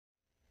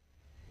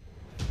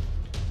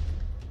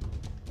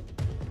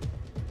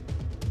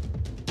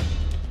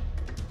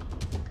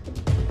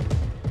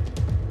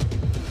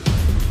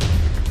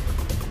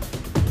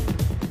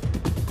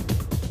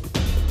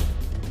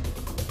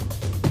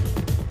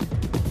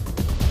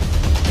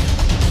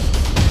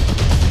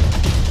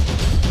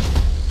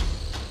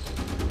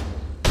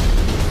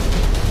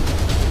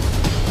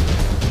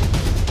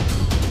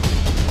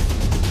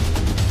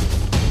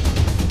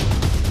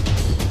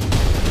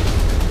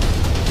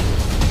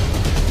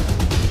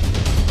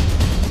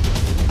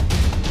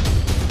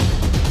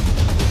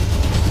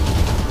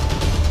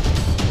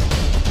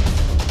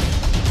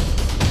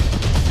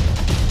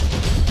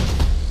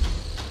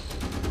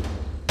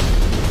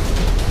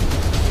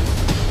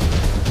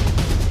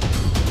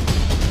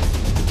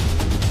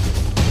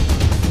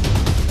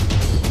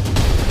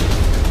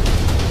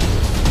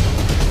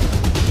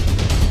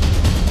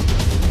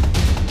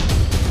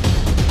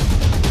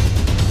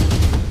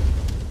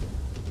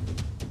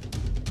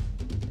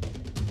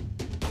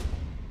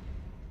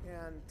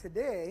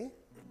Today,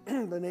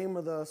 the name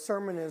of the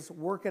sermon is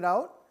Work It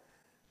Out.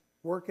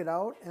 Work It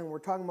Out, and we're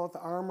talking about the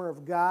armor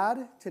of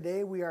God.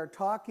 Today we are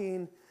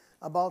talking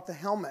about the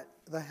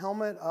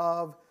helmet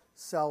of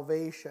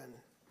salvation.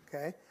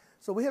 Okay,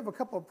 so we have a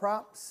couple of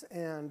props,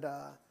 and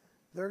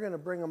they're going to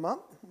bring them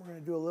up. We're going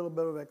to do a little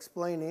bit of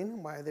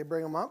explaining why they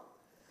bring them up.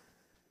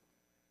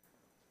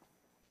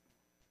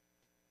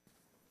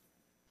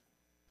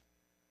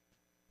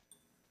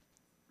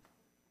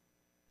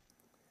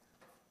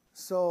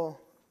 So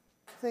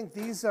I think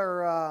these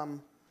are,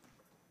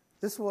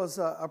 this was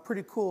a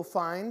pretty cool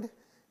find,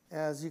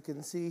 as you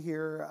can see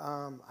here.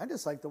 I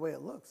just like the way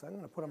it looks. I'm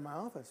going to put it in my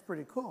office.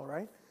 Pretty cool,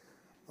 right?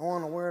 I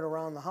want to wear it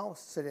around the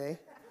house today.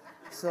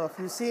 So if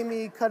you see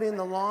me cutting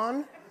the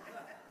lawn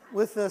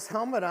with this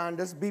helmet on,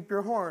 just beep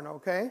your horn,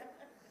 okay?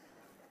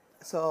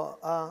 So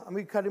I'm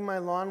be cutting my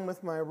lawn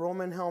with my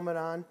Roman helmet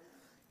on.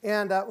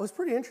 And it was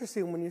pretty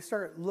interesting when you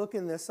start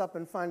looking this up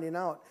and finding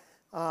out.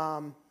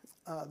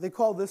 They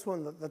call this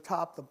one the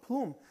top, the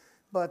plume.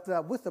 But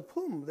with the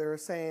plume, they're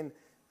saying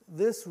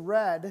this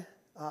red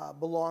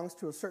belongs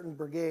to a certain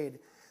brigade.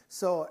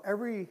 So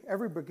every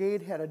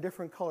brigade had a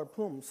different color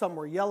plume. Some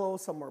were yellow,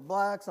 some were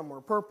black, some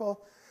were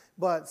purple.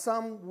 But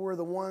some were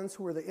the ones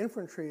who were the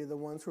infantry, the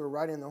ones who were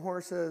riding the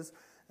horses.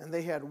 And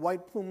they had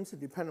white plumes,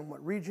 depending on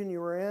what region you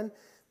were in.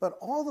 But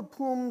all the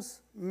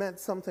plumes meant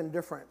something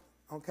different,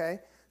 okay?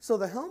 So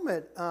the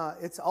helmet,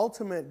 its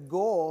ultimate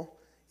goal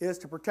is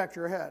to protect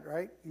your head,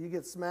 right? You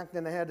get smacked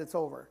in the head, it's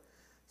over.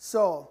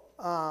 So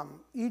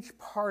each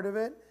part of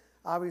it,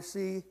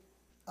 obviously,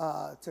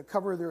 to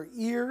cover their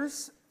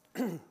ears,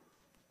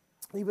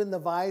 even the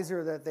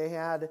visor that they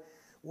had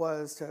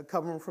was to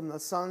cover them from the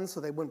sun so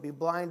they wouldn't be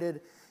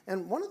blinded.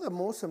 And one of the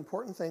most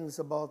important things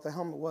about the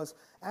helmet was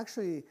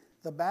actually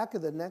the back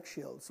of the neck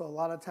shield. So a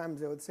lot of times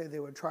they would say they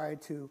would try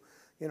to,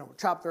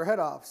 chop their head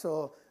off.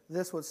 So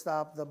this would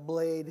stop the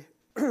blade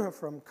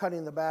from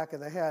cutting the back of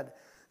the head.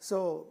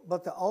 So,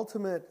 but the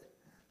ultimate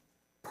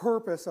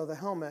purpose of the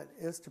helmet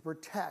is to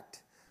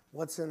protect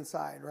what's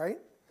inside, right?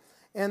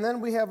 And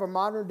then we have a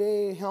modern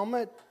day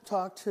helmet.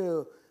 Talk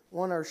to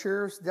one of our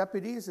sheriff's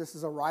deputies. This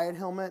is a riot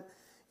helmet.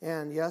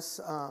 And yes,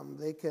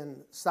 they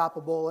can stop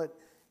a bullet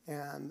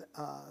and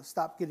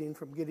stop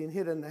from getting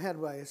hit in the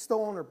head by a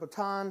stone or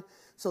baton.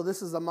 So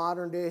this is a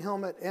modern day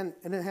helmet. And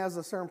it has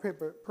a certain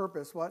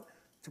purpose, what?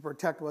 To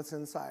protect what's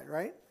inside,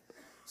 right?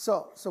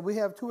 So we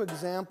have two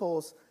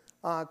examples.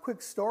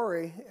 Quick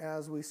story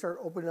as we start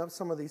opening up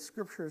some of these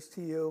scriptures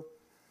to you.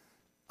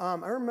 I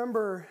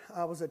remember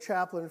I was a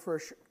chaplain for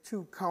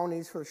two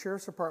counties for the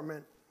sheriff's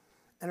department,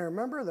 and I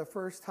remember the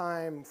first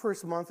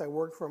month I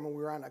worked for him, and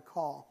we were on a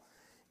call,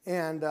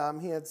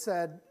 and he had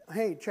said,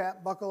 "Hey,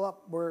 chap, buckle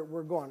up,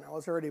 we're going." I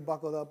was already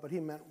buckled up, but he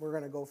meant we're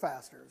going to go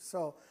faster.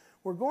 So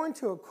we're going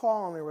to a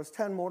call, and there was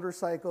 10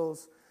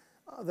 motorcycles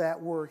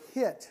that were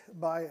hit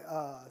by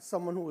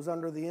someone who was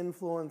under the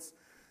influence,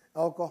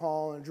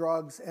 alcohol and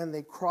drugs, and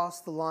they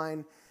crossed the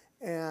line,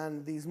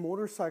 and these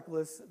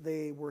motorcyclists,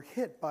 they were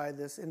hit by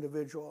this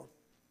individual,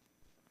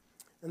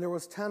 and there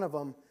was 10 of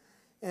them.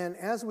 And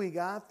as we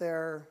got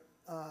there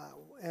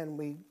and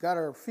we got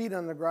our feet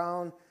on the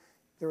ground,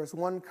 there was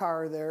one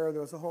car there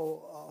was a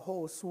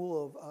whole slew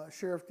of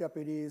sheriff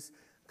deputies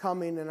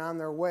coming and on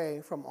their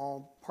way from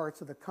all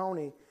parts of the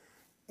county,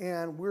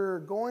 and we're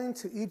going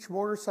to each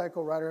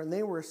motorcycle rider, and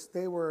they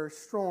were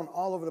strewn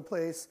all over the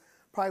place,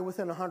 probably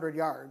within 100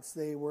 yards.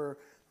 They were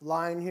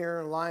lying here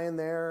and lying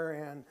there,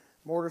 and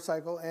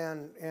motorcycle,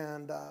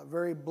 and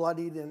very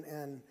bloodied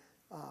and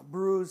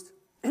bruised.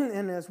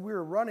 And as we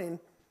were running,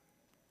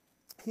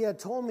 he had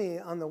told me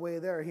on the way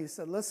there, he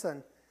said,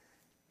 "Listen,"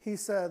 he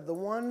said, "the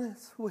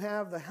ones who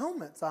have the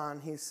helmets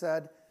on," he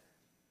said,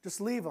 "just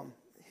leave them."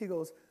 He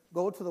goes,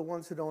 "Go to the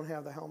ones who don't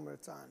have the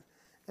helmets on."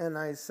 And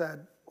I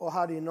said, "Well,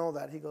 how do you know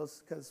that?" He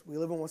goes, "Because we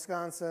live in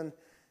Wisconsin,"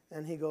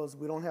 and he goes,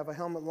 "we don't have a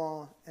helmet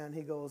law," and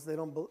he goes, "they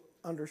don't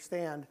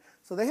understand."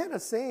 So they had a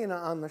saying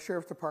on the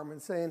sheriff's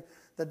department saying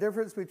the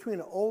difference between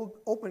an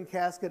open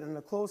casket and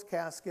a closed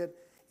casket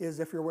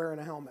is if you're wearing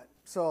a helmet.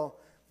 So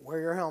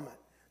wear your helmet.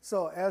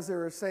 So as they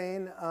were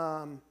saying,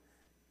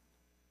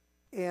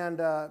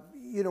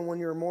 when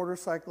you're a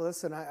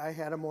motorcyclist, and I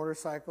had a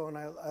motorcycle, and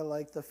I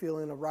like the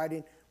feeling of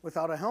riding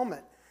without a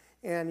helmet.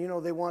 And,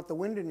 they want the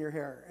wind in your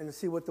hair. And to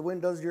see what the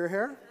wind does to your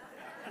hair?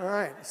 All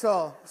right,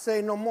 so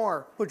say no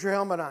more. Put your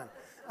helmet on.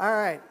 All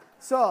right.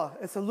 So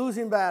it's a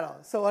losing battle.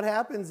 So what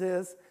happens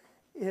is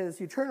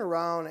you turn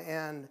around,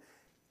 and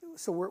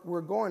so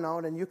we're going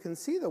out, and you can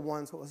see the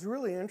ones. What was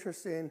really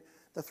interesting,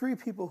 the 3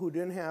 people who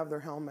didn't have their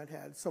helmet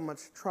had so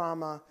much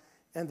trauma,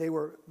 and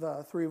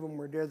the 3 of them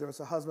were dead. There was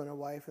a husband and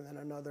wife, and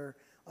then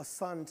a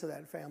son to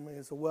that family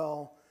as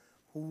well,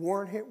 who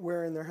weren't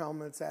wearing their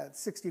helmets at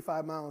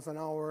 65 miles an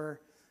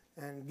hour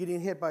and getting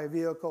hit by a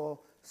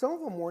vehicle. Some of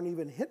them weren't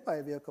even hit by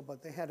a vehicle,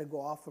 but they had to go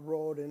off the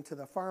road into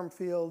the farm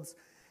fields.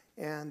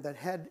 And that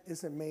head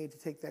isn't made to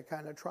take that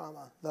kind of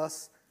trauma.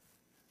 Thus,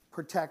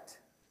 protect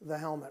the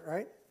helmet,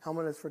 right?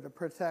 Helmet is to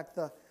protect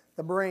the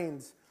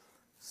brains.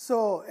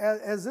 So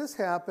as this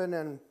happened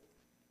and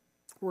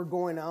we're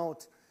going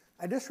out,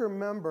 I just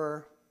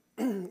remember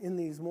in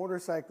these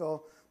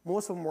motorcycle,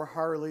 most of them were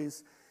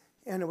Harleys,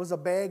 and it was a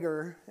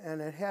bagger, and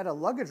it had a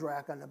luggage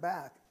rack on the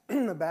back.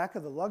 In the back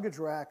of the luggage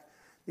rack,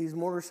 these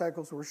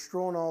motorcycles were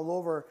strewn all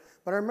over.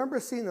 But I remember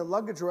seeing the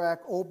luggage rack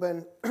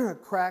open,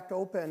 cracked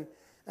open,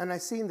 and I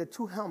seen the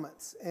two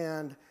helmets,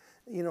 and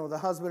the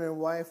husband and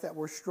wife that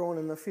were strewn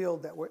in the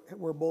field that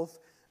were both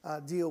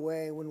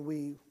DOA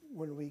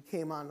when we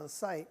came on the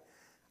site.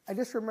 I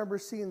just remember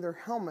seeing their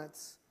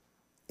helmets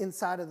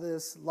inside of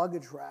this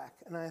luggage rack,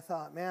 and I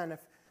thought, man,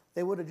 if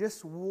they would have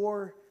just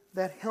wore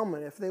that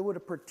helmet, if they would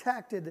have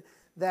protected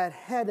that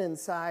head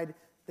inside,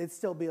 they'd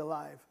still be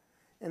alive.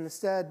 And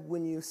instead,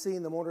 when you see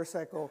the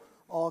motorcycle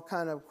all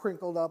kind of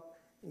crinkled up,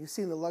 you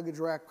see the luggage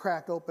rack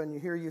cracked open,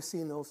 you've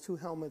seen those two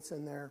helmets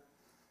in there,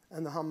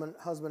 and the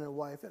husband and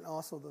wife, and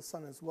also the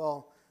son as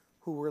well,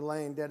 who were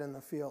laying dead in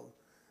the field.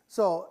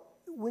 So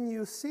when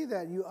you see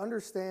that, you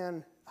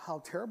understand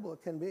how terrible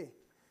it can be,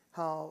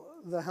 how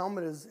the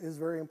helmet is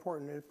very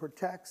important. It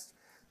protects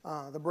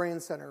the brain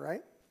center,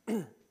 right?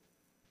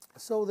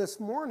 So this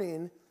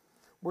morning,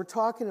 we're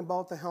talking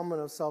about the helmet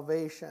of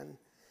salvation.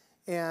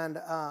 And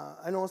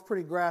I know it's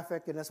pretty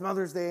graphic, and it's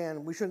Mother's Day,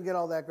 and we shouldn't get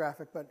all that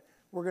graphic, but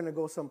we're going to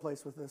go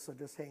someplace with this, so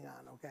just hang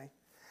on, okay?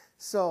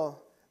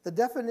 So the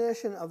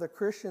definition of the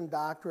Christian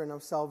doctrine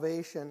of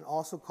salvation,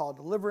 also called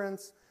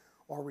deliverance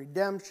or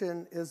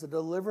redemption, is the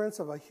deliverance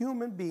of a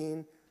human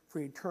being for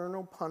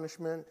eternal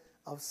punishment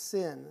of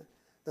sin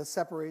that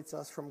separates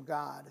us from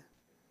God.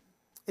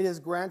 It is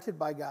granted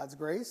by God's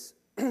grace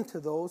to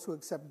those who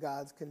accept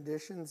God's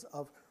conditions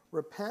of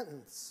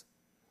repentance,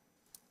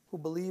 who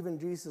believe in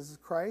Jesus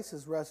Christ,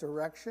 his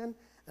resurrection,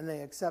 and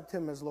they accept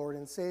him as Lord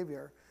and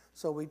Savior.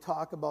 So we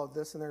talk about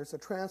this, and there's a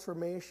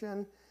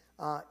transformation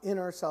in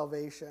our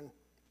salvation.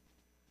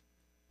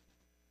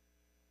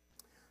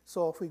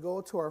 So if we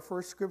go to our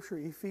first scripture,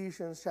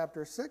 Ephesians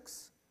chapter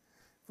 6,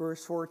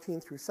 verse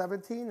 14 through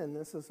 17, and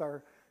this is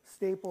our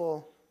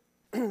staple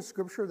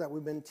scripture that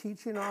we've been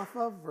teaching off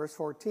of. Verse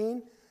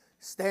 14,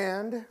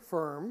 stand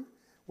firm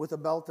with a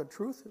belt of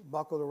truth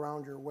buckled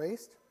around your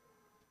waist,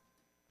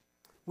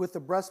 with the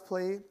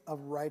breastplate of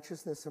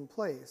righteousness in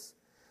place,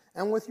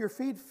 and with your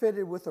feet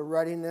fitted with the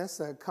readiness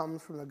that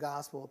comes from the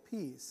gospel of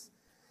peace.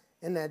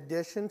 In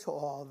addition to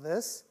all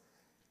this,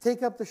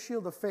 take up the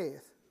shield of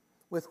faith,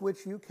 with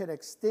which you can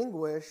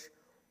extinguish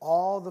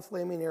all the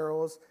flaming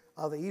arrows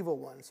of the evil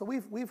one. So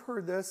we've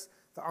heard this,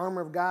 the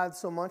armor of God,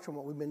 so much, and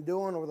what we've been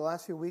doing over the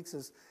last few weeks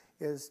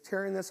is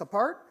tearing this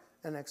apart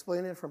and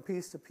explaining it from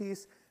piece to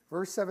piece.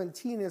 Verse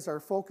 17 is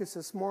our focus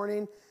this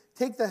morning.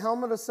 Take the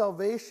helmet of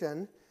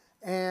salvation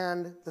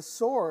and the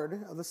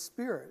sword of the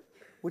Spirit,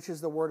 which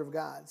is the Word of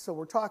God. So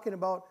we're talking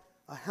about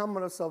a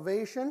helmet of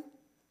salvation.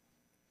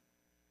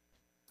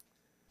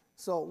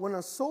 So when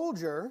a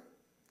soldier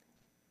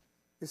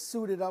is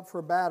suited up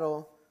for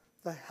battle,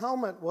 the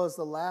helmet was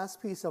the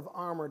last piece of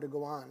armor to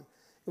go on.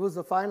 It was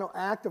the final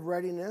act of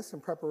readiness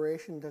and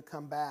preparation to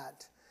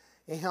combat.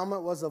 A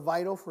helmet was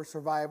vital for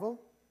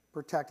survival,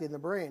 protecting the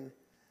brain,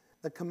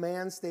 the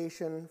command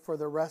station for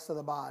the rest of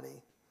the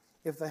body.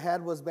 If the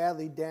head was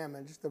badly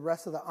damaged, the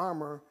rest of the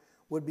armor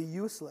would be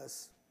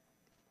useless.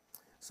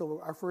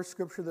 So our first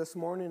scripture this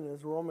morning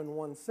is Romans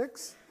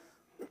 1:6.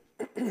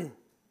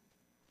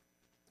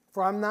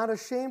 For I'm not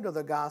ashamed of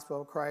the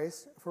gospel of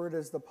Christ, for it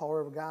is the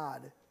power of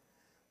God.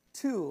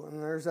 2,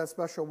 and there's that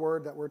special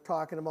word that we're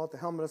talking about, the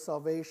helmet of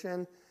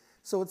salvation.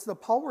 So it's the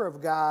power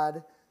of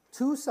God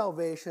to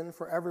salvation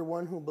for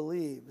everyone who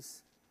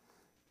believes.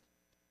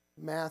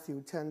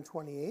 Matthew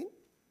 10:28.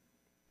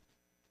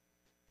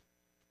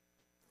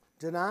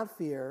 Do not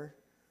fear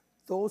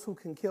those who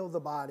can kill the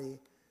body,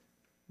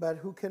 but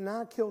who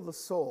cannot kill the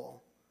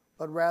soul,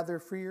 but rather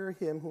fear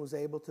him who is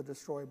able to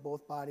destroy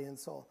both body and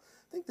soul.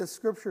 I think this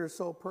scripture is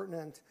so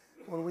pertinent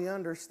when we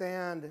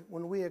understand,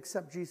 when we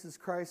accept Jesus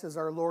Christ as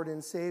our Lord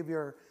and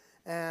Savior,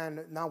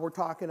 and now we're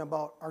talking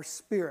about our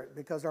spirit,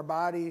 because our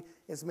body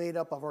is made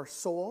up of our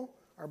soul,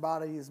 our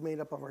body is made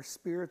up of our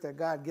spirit that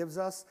God gives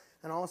us,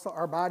 and also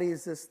our body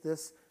is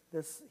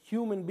this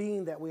human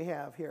being that we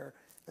have here.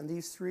 And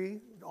these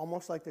three,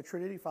 almost like the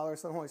Trinity, Father,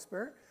 Son, Holy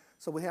Spirit.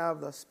 So we have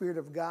the Spirit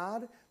of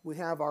God, we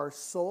have our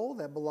soul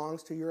that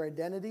belongs to your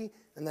identity,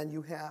 and then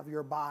you have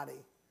your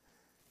body.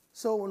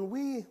 So when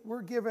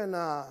we're given,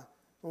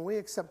 when we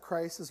accept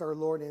Christ as our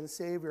Lord and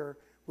Savior,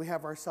 we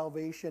have our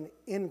salvation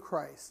in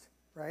Christ,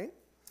 right?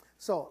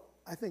 So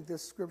I think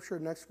this scripture,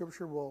 next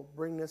scripture, will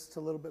bring this to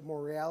a little bit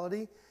more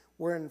reality.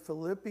 We're in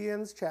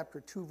Philippians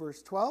chapter 2,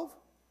 verse 12.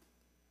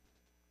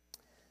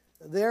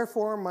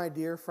 Therefore, my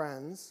dear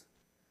friends,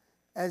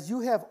 as you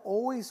have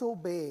always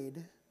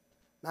obeyed,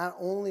 not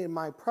only in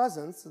my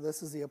presence, so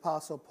this is the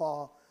Apostle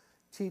Paul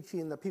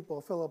teaching the people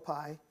of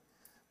Philippi,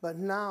 but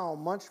now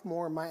much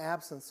more in my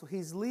absence. So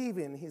he's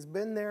leaving. He's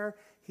been there.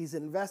 He's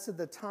invested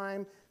the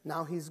time.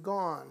 Now he's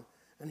gone.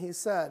 And he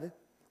said,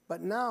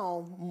 but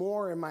now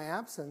more in my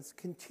absence,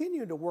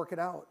 continue to work it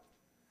out,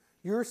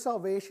 your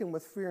salvation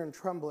with fear and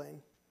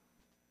trembling.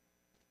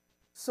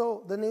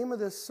 So the name of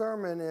this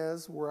sermon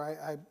is, where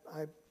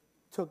I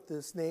took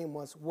this name,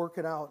 was Work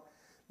It Out.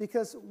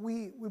 Because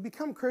we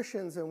become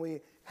Christians and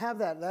we have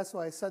that. That's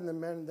why I said to the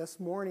men this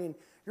morning,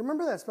 you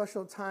remember that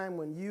special time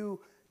when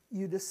you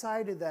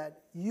decided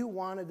that you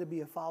wanted to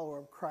be a follower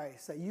of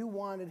Christ, that you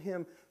wanted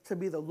him to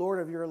be the Lord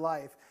of your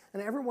life.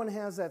 And everyone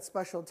has that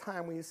special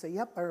time when you say,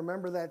 yep, I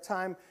remember that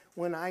time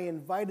when I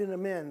invited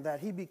him in,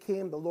 that he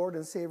became the Lord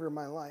and Savior of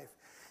my life.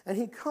 And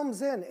he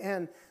comes in,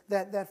 and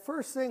that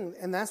first thing,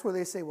 and that's where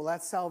they say, well,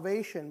 that's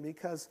salvation,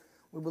 because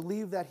we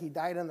believe that he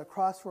died on the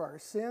cross for our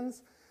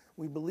sins.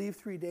 We believe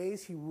 3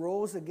 days, he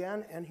rose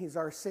again, and he's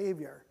our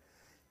Savior.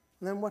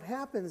 And then what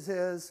happens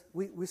is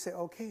we say,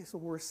 okay, so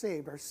we're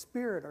saved. Our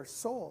spirit, our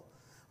soul,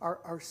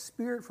 our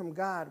spirit from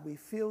God, we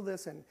feel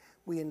this, and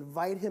we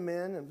invite him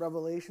in. In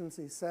Revelations,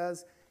 he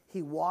says,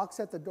 he walks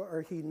at the door,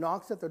 or he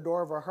knocks at the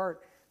door of our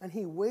heart, and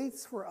he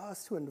waits for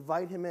us to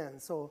invite him in.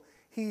 So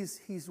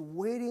he's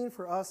waiting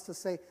for us to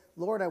say,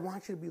 Lord, I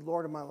want you to be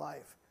Lord of my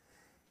life.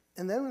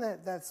 And then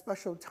when that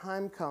special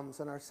time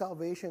comes and our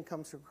salvation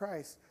comes through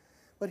Christ.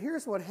 But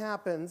here's what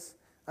happens,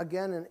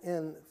 again,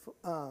 in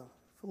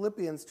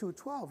Philippians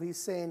 2:12.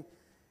 He's saying,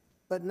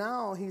 but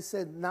now, he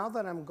said, now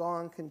that I'm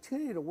gone,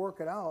 continue to work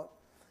it out,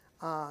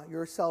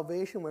 your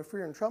salvation with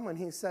fear and trembling.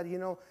 He said,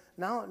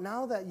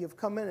 now that you've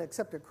come in and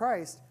accepted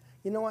Christ,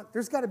 you know what?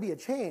 There's got to be a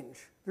change.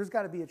 There's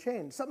got to be a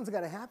change. Something's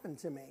got to happen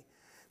to me.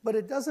 But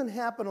it doesn't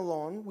happen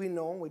alone. We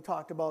know, we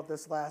talked about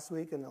this last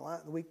week and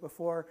the week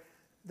before,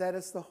 that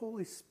it's the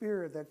Holy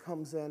Spirit that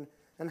comes in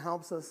and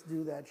helps us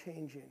do that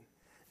changing.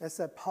 It's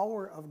that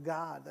power of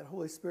God, that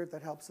Holy Spirit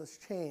that helps us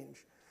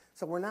change.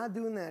 So we're not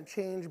doing that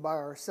change by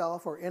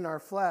ourselves or in our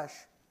flesh.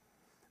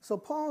 So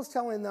Paul is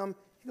telling them,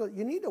 he goes,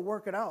 you need to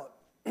work it out.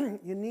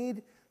 You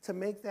need to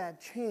make that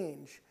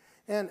change.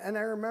 And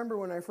I remember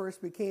when I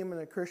first became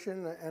a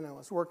Christian and I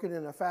was working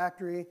in a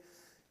factory,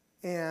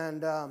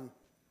 and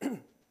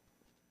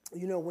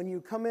when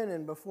you come in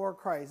and before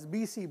Christ,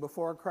 BC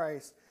before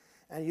Christ,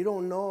 and you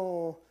don't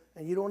know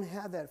and you don't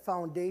have that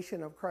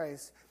foundation of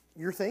Christ,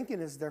 your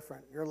thinking is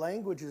different, your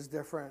language is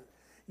different,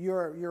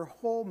 your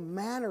whole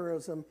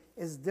mannerism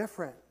is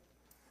different.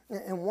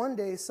 And one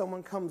day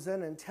someone comes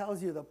in and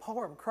tells you the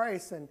power of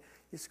Christ, and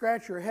you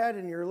scratch your head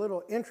and you're a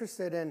little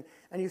interested, and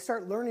you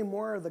start learning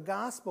more of the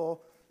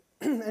gospel,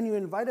 and you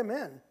invite him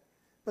in.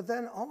 But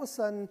then all of a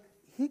sudden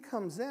he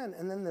comes in,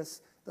 and then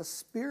the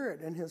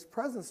Spirit and his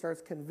presence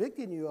starts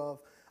convicting you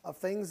of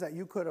things that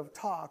you could have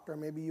talked, or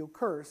maybe you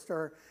cursed,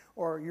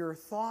 or your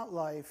thought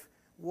life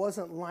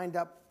wasn't lined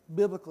up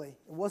biblically.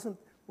 It wasn't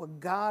what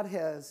God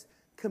has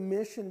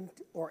commissioned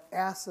or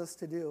asked us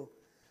to do.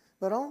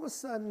 But all of a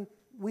sudden,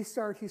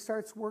 he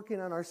starts working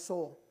on our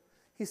soul.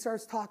 He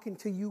starts talking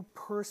to you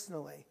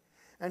personally.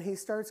 And he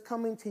starts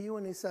coming to you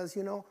and he says,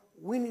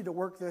 we need to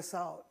work this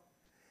out.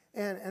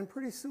 And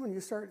pretty soon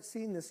you start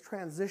seeing this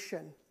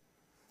transition.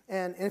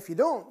 And if you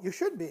don't, you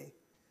should be.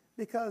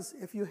 Because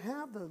if you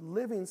have the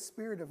living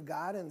Spirit of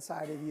God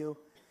inside of you,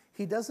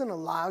 he doesn't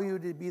allow you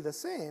to be the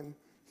same.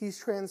 He's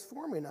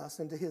transforming us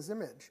into his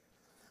image.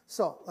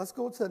 So let's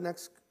go to the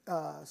next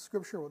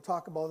scripture. We'll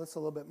talk about this a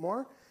little bit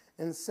more.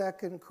 In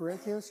 2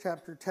 Corinthians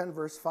chapter 10,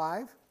 verse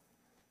 5.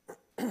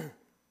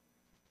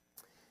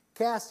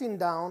 Casting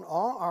down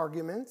all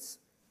arguments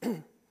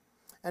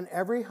and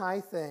every high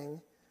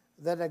thing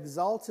that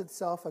exalts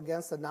itself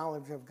against the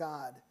knowledge of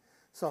God.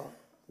 So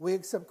we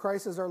accept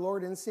Christ as our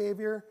Lord and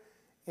Savior.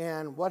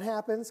 And what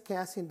happens?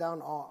 Casting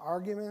down all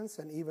arguments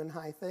and even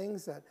high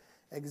things that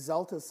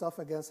exalt itself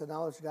against the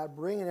knowledge of God,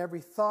 bringing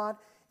every thought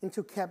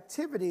into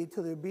captivity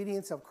to the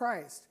obedience of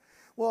Christ.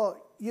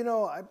 Well,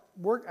 I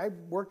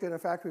worked in a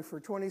factory for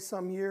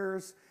 20-some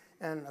years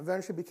and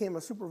eventually became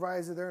a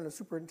supervisor there and a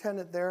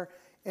superintendent there.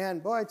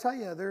 And boy, I tell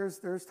you,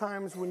 there's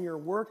times when you're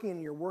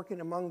working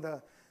among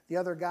the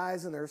other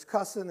guys, and there's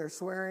cussing, there's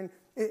swearing.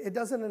 It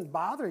doesn't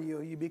bother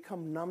you. You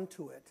become numb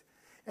to it.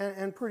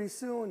 And pretty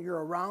soon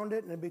you're around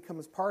it, and it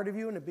becomes part of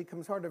you, and it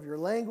becomes part of your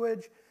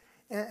language.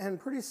 And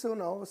pretty soon,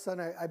 all of a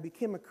sudden, I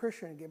became a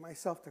Christian and gave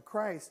myself to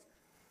Christ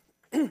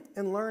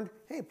and learned,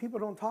 hey, people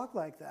don't talk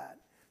like that.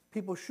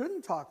 People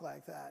shouldn't talk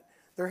like that.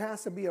 There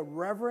has to be a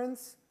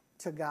reverence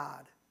to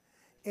God.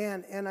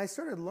 And I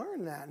started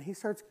learning that. And he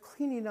starts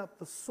cleaning up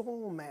the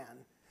soul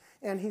man.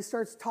 And he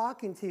starts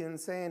talking to you and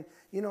saying,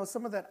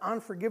 some of that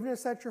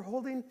unforgiveness that you're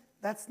holding,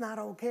 that's not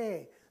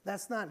okay.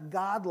 That's not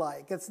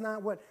godlike. It's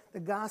not what the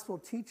gospel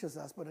teaches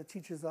us, but it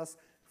teaches us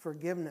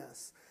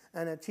forgiveness.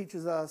 And it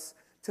teaches us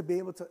to be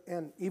able to,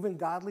 and even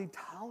godly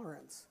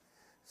tolerance.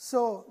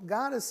 So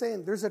God is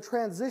saying there's a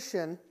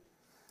transition,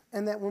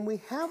 and that when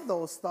we have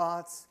those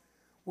thoughts,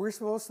 we're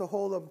supposed to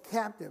hold them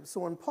captive.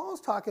 So when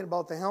Paul's talking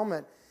about the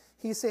helmet,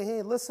 he's saying,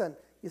 hey, listen,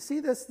 you see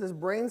this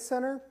brain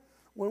center?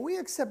 When we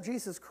accept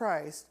Jesus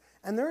Christ,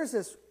 and there's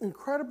this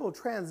incredible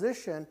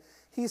transition,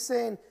 he's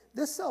saying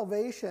this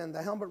salvation,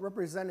 the helmet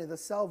representing the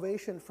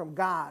salvation from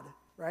God,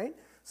 right?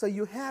 So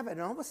you have it,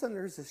 and all of a sudden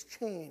there's this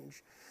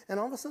change. And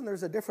all of a sudden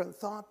there's a different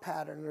thought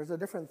pattern, there's a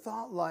different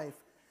thought life.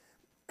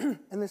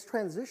 And this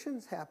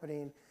transition's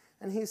happening.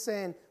 And he's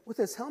saying, with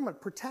this helmet,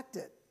 protect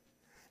it.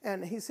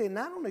 And he's saying,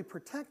 not only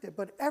protect it,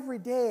 but every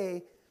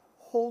day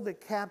hold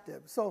it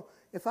captive. So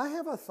if I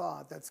have a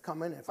thought that's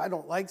coming, if I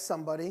don't like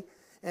somebody,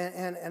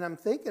 and I'm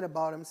thinking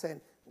about him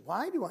saying,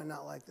 why do I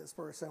not like this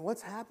person?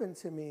 What's happened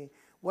to me?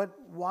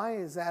 Why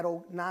is that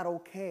not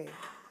okay?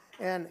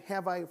 And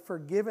have I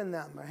forgiven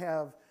them?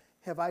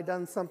 Have I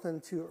done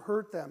something to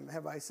hurt them?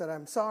 Have I said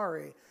I'm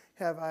sorry?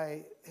 Have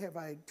I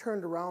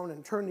turned around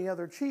and turned the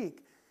other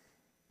cheek?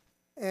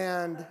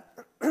 And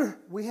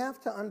we have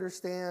to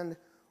understand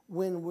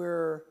when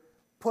we're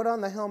put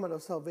on the helmet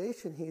of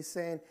salvation, he's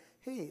saying,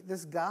 hey,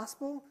 this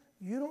gospel,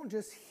 you don't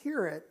just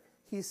hear it.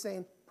 He's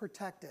saying,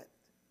 protect it.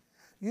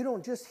 You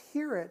don't just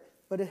hear it,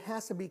 but it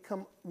has to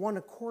become one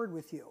accord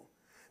with you.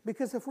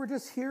 Because if we're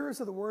just hearers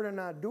of the word and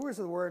not doers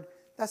of the word,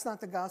 that's not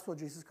the gospel of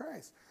Jesus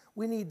Christ.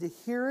 We need to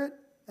hear it,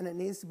 and it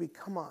needs to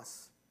become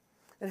us.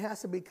 It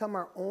has to become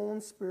our own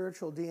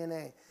spiritual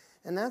DNA.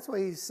 And that's why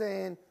he's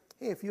saying,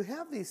 hey, if you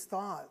have these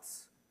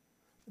thoughts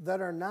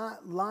that are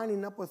not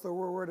lining up with the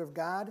word of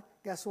God,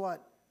 guess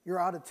what? You're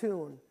out of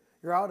tune.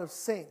 You're out of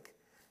sync.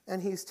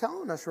 And he's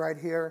telling us right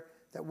here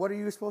that what are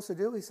you supposed to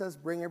do? He says,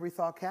 bring every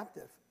thought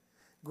captive.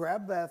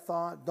 Grab that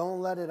thought.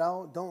 Don't let it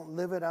out. Don't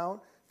live it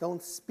out.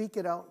 Don't speak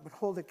it out, but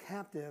hold it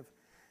captive.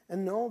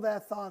 And know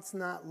that thought's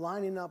not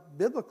lining up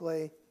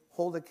biblically,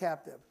 hold it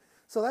captive.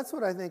 So that's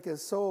what I think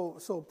is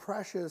so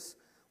precious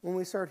when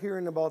we start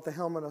hearing about the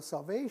helmet of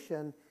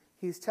salvation.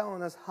 He's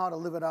telling us how to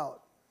live it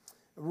out.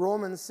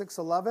 Romans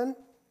 6:11,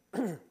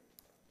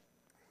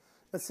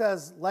 it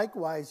says,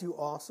 likewise you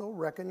also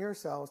reckon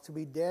yourselves to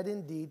be dead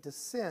indeed to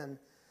sin,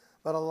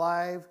 but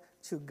alive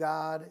to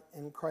God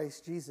in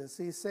Christ Jesus.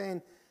 So he's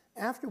saying,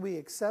 after we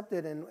accept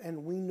it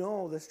and we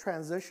know this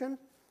transition,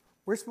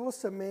 we're supposed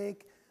to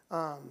make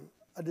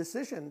a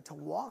decision to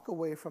walk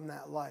away from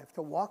that life,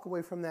 to walk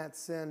away from that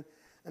sin,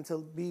 and to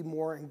be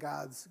more in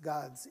God's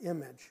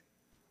image.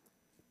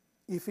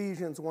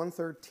 Ephesians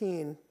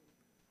 1:13,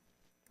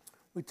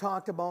 we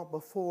talked about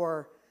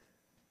before,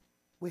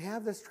 we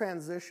have this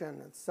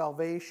transition, it's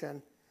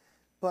salvation,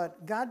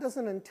 but God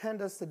doesn't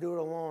intend us to do it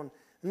alone.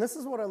 And this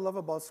is what I love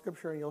about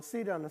Scripture, and you'll see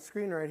it on the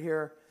screen right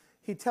here.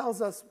 He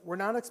tells us we're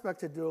not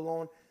expected to do it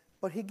alone,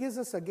 but he gives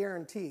us a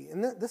guarantee.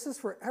 And this is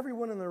for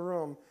everyone in the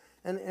room.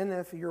 And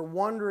if you're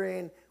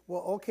wondering,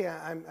 well, okay,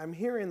 I'm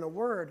hearing the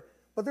word,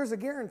 but there's a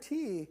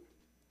guarantee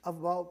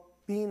about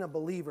being a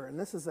believer. And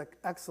this is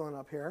excellent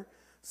up here.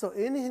 So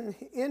in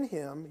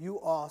him, you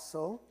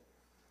also,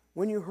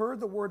 when you heard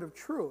the word of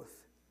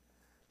truth,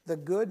 the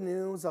good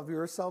news of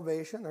your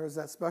salvation, there's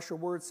that special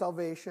word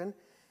salvation,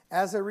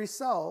 as a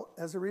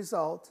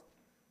result,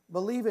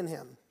 believe in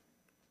him.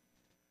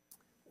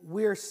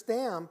 We're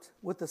stamped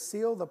with the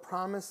seal, the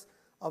promise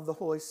of the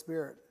Holy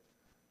Spirit,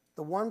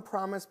 the one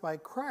promised by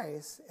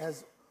Christ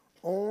as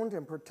owned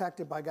and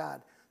protected by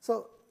God.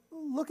 So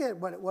look at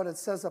what it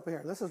says up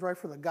here. This is right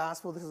from the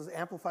gospel. This is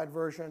amplified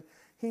version.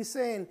 He's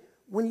saying,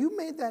 when you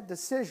made that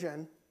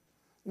decision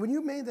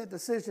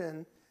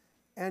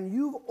and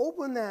you've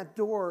opened that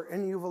door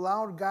and you've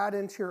allowed God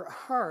into your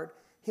heart,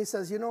 he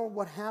says, you know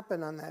what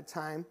happened on that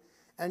time?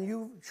 And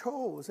you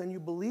chose and you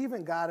believe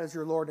in God as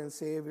your Lord and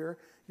Savior.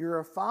 You're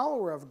a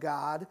follower of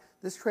God.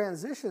 This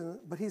transition,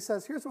 but he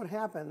says, here's what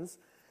happens.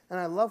 And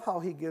I love how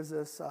he gives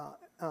this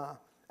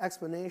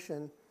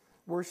explanation.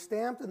 We're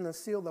stamped in the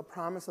seal, the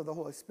promise of the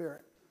Holy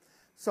Spirit.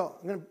 So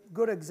I'm going to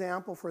good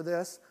example for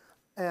this.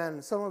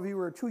 And some of you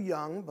are too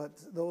young, but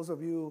those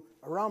of you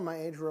around my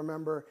age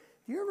remember.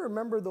 Do you ever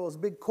remember those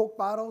big Coke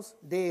bottles?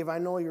 Dave, I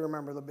know you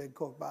remember the big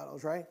Coke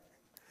bottles, right?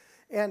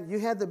 And you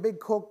had the big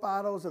Coke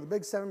bottles or the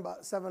big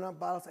 7-Up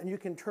bottles, and you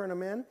can turn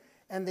them in,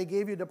 and they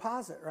gave you a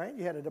deposit, right?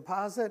 You had a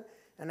deposit,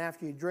 and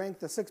after you drank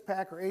the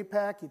 6-pack or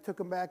 8-pack, you took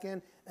them back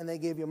in, and they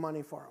gave you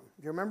money for them.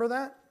 Do you remember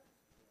that?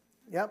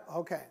 Yep,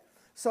 okay.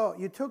 So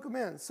you took them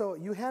in. So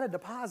you had a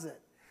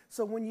deposit.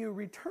 So when you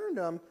returned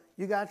them,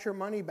 you got your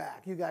money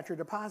back. You got your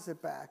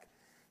deposit back.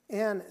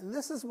 And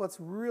this is what's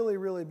really,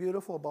 really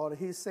beautiful about it.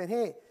 He's saying,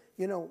 hey,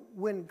 you know,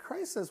 when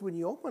Christ says when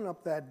you open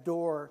up that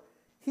door,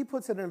 he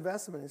puts an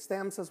investment. He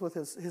stamps us with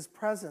his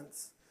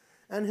presence.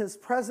 And his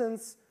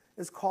presence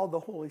is called the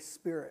Holy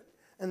Spirit.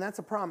 And that's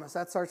a promise.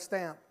 That's our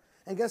stamp.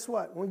 And guess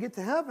what? When we get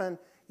to heaven,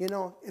 you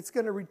know, it's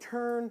going to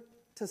return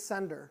to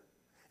sender.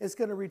 It's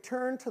going to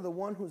return to the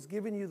one who's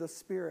given you the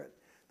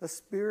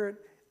Spirit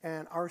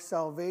and our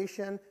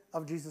salvation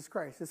of Jesus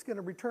Christ. It's going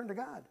to return to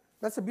God.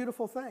 That's a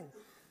beautiful thing.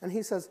 And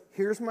he says,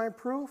 here's my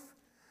proof.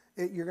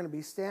 You're going to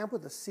be stamped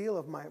with the seal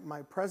of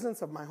my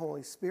presence, of my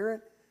Holy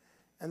Spirit.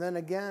 And then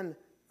again,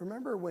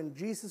 remember when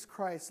Jesus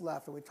Christ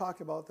left, and we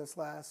talked about this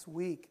last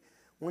week,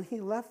 when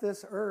he left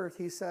this earth,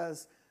 he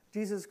says,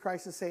 Jesus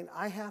Christ is saying,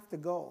 I have to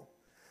go.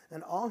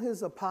 And all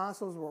his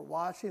apostles were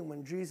watching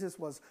when Jesus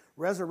was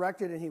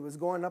resurrected and he was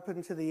going up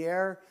into the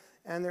air.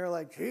 And they're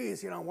like,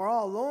 geez, you know, we're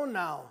all alone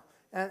now.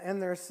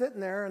 And they're sitting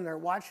there and they're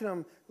watching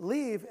him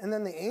leave. And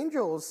then the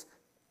angels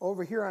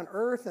over here on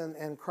earth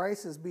and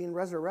Christ is being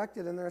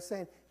resurrected. And they're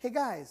saying, hey,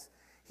 guys,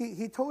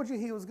 he told you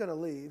he was going to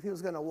leave. He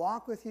was going to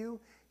walk with you.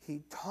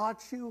 He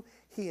taught you.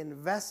 He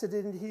invested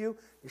into you.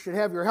 You should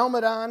have your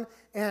helmet on.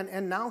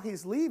 And now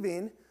he's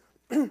leaving.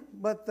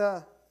 But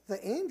the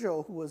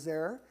angel who was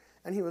there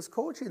and he was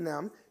coaching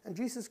them, and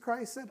Jesus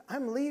Christ said,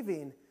 I'm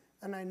leaving,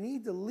 and I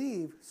need to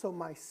leave so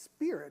my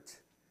spirit,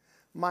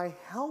 my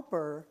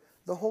helper,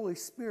 the Holy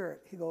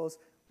Spirit, he goes,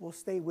 will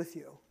stay with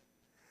you.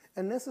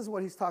 And this is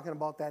what he's talking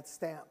about, that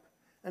stamp.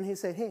 And he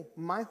said, hey,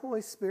 my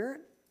Holy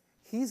Spirit,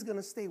 he's going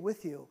to stay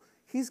with you.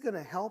 He's going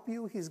to help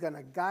you. He's going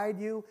to guide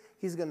you.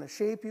 He's going to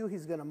shape you.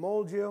 He's going to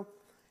mold you.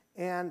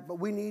 But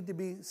we need to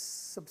be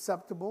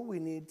susceptible. We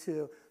need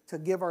to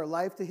give our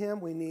life to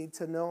him. We need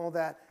to know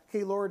that,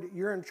 okay, Lord,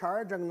 you're in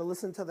charge. I'm going to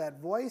listen to that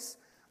voice.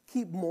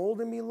 Keep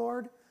molding me,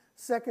 Lord.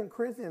 2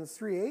 Corinthians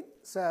 3:8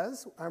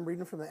 says, I'm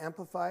reading from the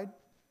Amplified,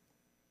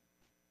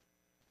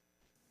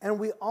 and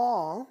we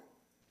all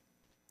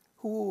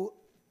who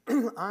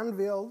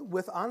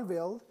with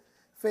unveiled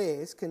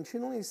face,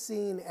 continually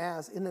seen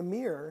as in a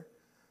mirror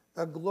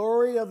the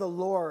glory of the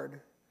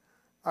Lord,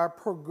 are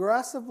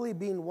progressively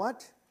being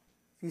what?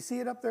 Do you see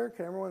it up there?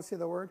 Can everyone see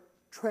the word?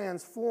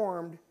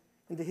 Transformed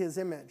into his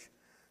image.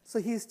 So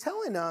he's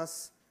telling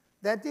us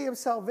that day of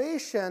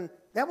salvation,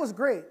 that was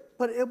great,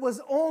 but it was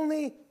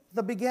only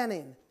the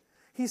beginning.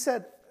 He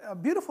said, a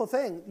beautiful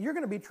thing, you're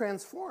going to be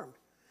transformed.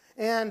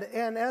 And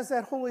as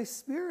that Holy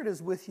Spirit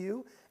is with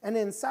you, and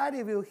inside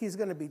of you, he's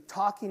going to be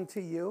talking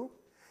to you.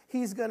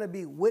 He's going to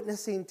be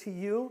witnessing to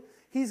you.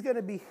 He's going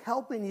to be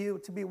helping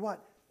you to be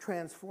what?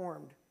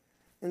 Transformed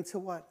into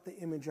what? The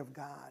image of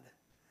God.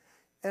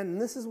 And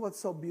this is what's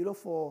so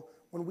beautiful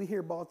when we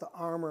hear about the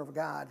armor of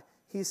God.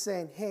 He's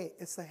saying, hey,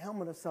 it's the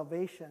helmet of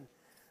salvation.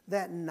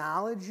 That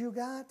knowledge you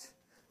got,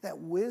 that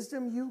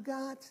wisdom you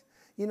got,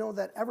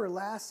 that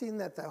everlasting,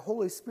 that the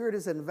Holy Spirit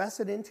is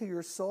invested into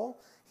your soul.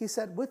 He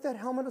said, with that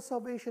helmet of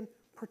salvation,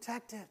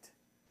 protect it.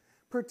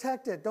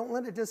 Protect it. Don't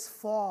let it just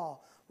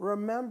fall.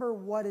 Remember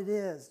what it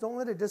is. Don't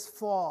let it just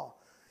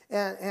fall.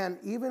 And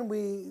even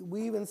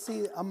we even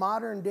see a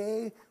modern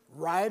day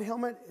riot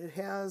helmet. It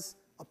has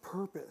a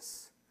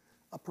purpose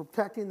of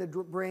protecting the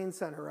brain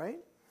center, right?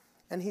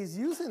 And he's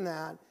using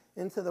that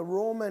into the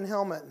Roman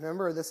helmet.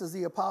 Remember, this is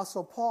the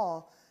Apostle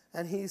Paul,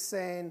 and he's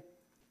saying,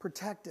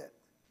 protect it.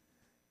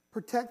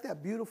 Protect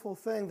that beautiful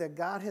thing that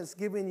God has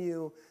given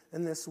you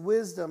and this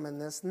wisdom and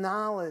this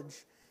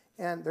knowledge.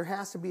 And there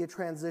has to be a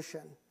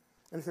transition.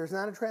 And if there's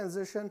not a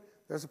transition,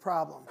 there's a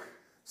problem.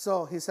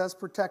 So he says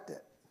protect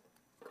it.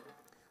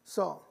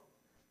 So,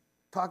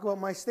 talk about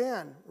my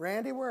stand.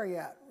 Randy, where are you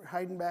at?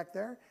 Hiding back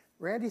there?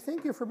 Randy,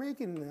 thank you for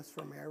making this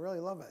for me. I really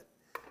love it.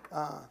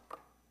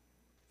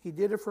 He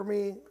did it for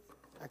me.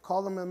 I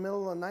called him in the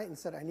middle of the night and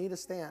said, I need a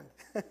stand.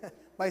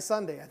 By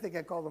Sunday. I think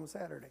I called him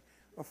Saturday.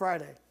 Or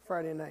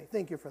Friday night.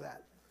 Thank you for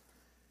that.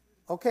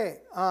 Okay,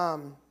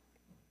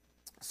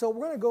 so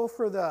we're going to go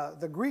for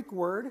the Greek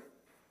word,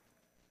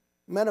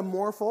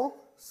 metamorpho.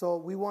 So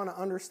we want to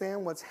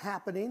understand what's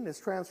happening, this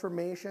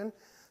transformation.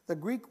 The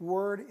Greek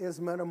word is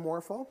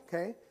metamorpho,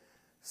 okay?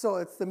 So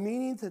it's the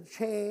meaning to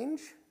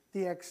change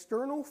the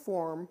external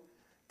form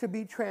to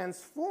be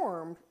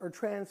transformed or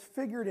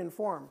transfigured in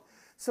form.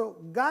 So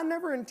God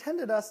never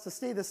intended us to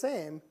stay the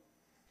same.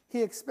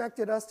 He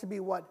expected us to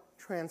be what?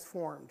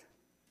 Transformed.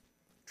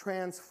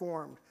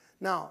 Transformed.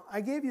 Now,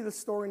 I gave you the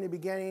story in the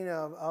beginning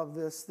of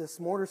this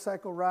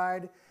motorcycle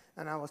ride,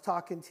 and I was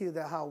talking to you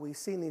about how we've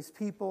seen these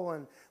people,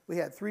 and we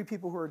had 3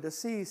 people who are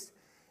deceased.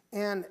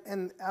 And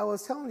I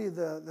was telling you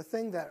the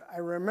thing that I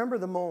remember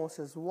the most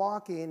is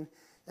walking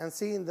and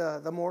seeing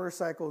the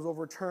motorcycles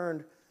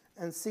overturned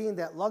and seeing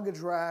that luggage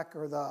rack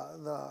or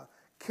the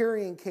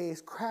carrying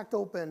case cracked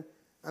open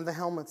and the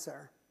helmets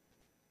there.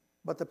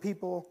 But the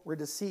people were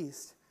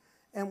deceased.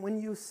 And when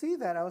you see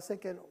that, I was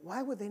thinking,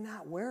 why would they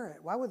not wear it?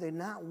 Why would they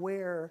not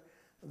wear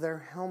their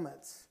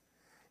helmets?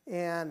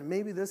 And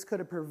maybe this could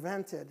have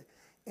prevented.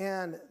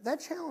 And that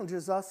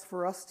challenges us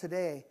for us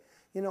today.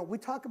 We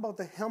talk about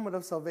the helmet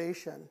of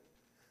salvation.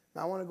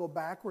 Now I want to go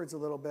backwards a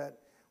little bit.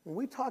 When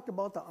we talked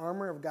about the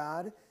armor of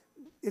God,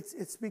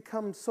 it's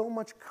become so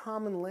much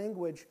common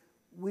language,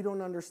 we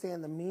don't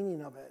understand the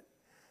meaning of it.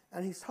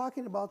 And he's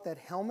talking about that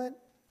helmet,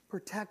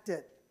 protect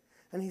it.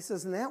 And he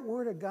says, and that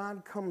word of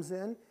God comes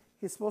in,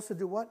 he's supposed to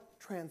do what?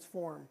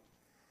 Transform.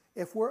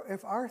 If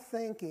our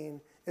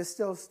thinking is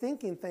still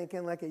stinking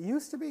thinking like it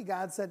used to be,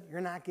 God said, you're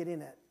not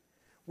getting it.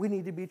 We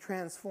need to be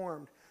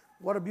transformed.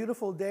 What a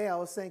beautiful day. I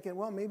was thinking,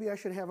 well, maybe I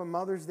should have a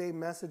Mother's Day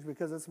message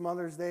because it's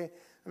Mother's Day.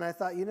 And I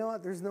thought, you know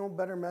what? There's no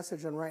better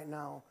message than right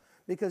now.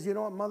 Because you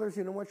know what, mothers,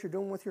 you know what you're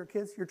doing with your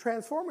kids? You're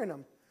transforming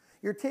them.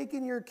 You're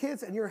taking your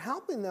kids and you're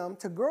helping them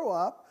to grow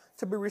up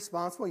to be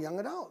responsible young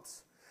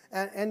adults.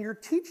 And you're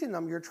teaching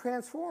them, you're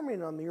transforming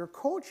them, you're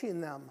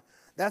coaching them.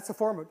 That's a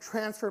form of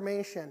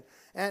transformation.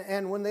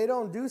 And when they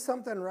don't do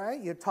something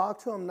right, you talk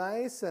to them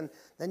nice, and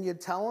then you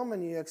tell them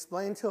and you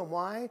explain to them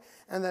why.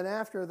 And then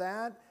after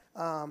that,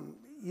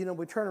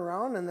 we turn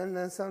around, and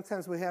then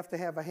sometimes we have to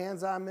have a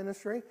hands-on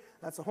ministry.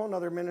 That's a whole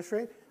other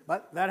ministry,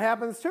 but that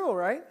happens too,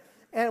 right?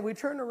 And we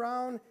turn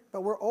around,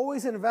 but we're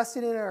always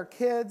investing in our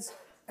kids,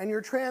 and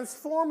you're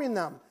transforming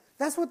them.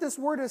 That's what this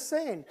word is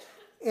saying.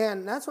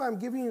 And that's why I'm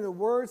giving you the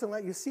words and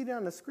let you see it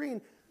on the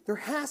screen. There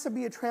has to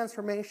be a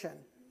transformation.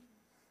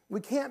 We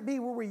can't be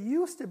where we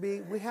used to be.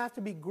 We have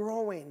to be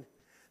growing.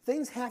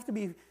 Things have to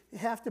be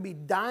have to be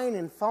dying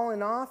and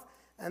falling off,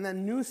 and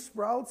then new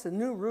sprouts and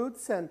new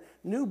roots and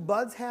new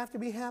buds have to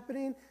be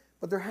happening,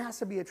 but there has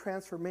to be a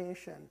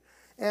transformation.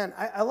 And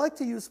I like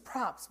to use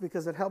props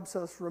because it helps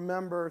us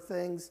remember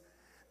things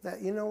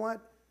that, you know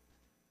what?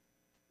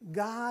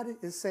 God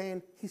is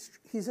saying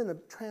he's in a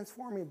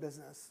transforming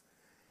business.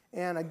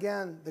 And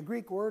again, the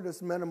Greek word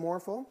is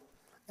metamorpho.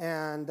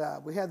 And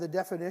we had the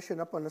definition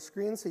up on the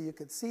screen so you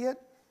could see it.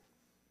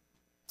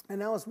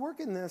 And I was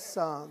working this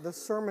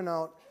sermon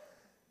out,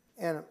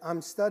 and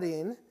I'm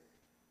studying.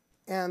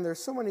 And there's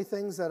so many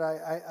things that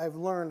I've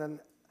learned. And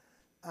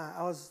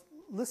I was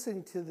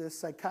listening to this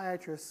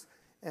psychiatrist,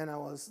 and I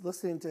was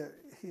listening to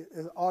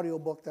his audio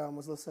book that I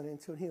was listening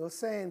to. And he was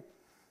saying,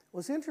 it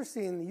was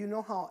interesting, you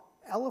know how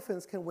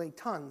elephants can weigh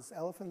tons.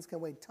 Elephants can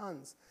weigh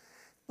tons.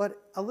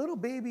 But a little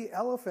baby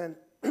elephant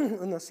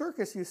in the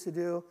circus used to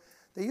do,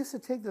 they used to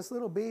take this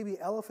little baby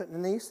elephant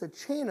and they used to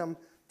chain him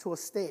to a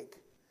stake.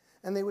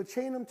 And they would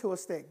chain him to a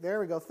stake. There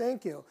we go,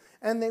 thank you.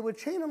 And they would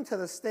chain him to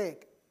the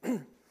stake.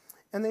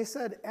 And they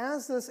said,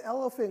 as this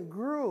elephant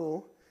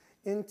grew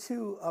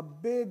into a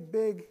big,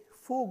 big,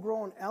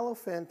 full-grown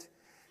elephant,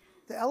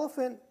 the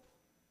elephant,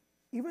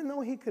 even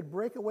though he could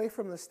break away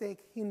from the stake,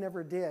 he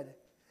never did.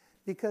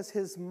 Because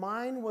his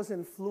mind was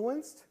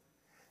influenced,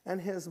 and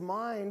his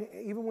mind,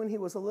 even when he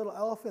was a little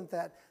elephant,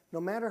 that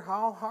no matter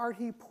how hard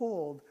he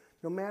pulled,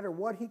 no matter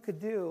what he could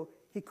do,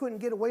 he couldn't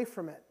get away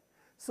from it.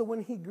 So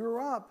when he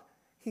grew up,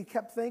 he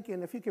kept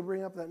thinking, if you could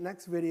bring up that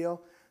next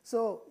video,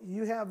 so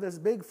you have this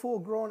big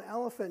full-grown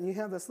elephant, and you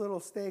have this little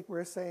stake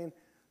where it's saying,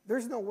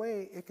 there's no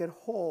way it could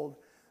hold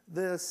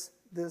this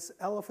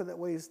elephant that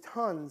weighs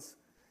tons,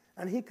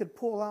 and he could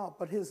pull out,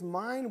 but his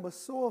mind was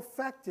so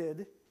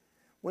affected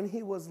when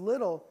he was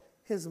little,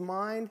 his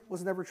mind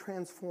was never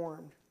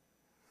transformed.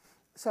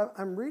 So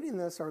I'm reading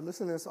this or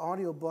listening to this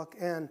audiobook,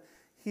 and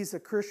he's a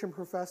Christian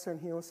professor,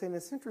 and he was saying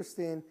it's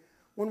interesting,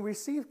 when we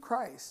receive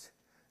Christ,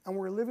 and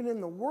we're living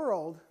in the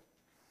world,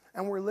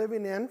 and we're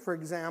living in, for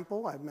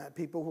example, I've met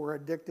people who are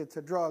addicted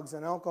to drugs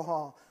and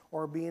alcohol,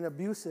 or being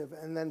abusive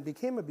and then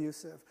became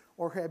abusive,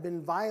 or had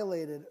been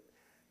violated,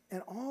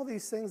 and all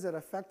these things that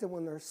affect them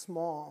when they're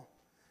small,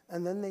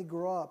 and then they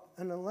grow up,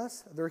 and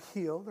unless they're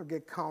healed or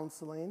get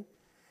counseling,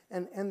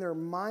 and their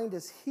mind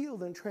is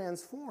healed and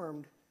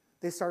transformed,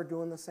 they start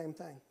doing the same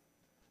thing.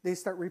 They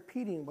start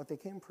repeating what they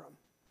came from.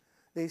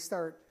 They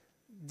start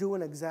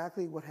doing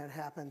exactly what had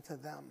happened to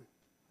them.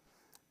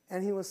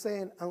 And he was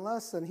saying,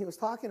 and he was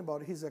talking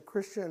about it, he's a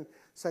Christian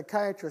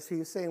psychiatrist, he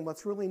was saying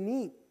what's really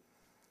neat,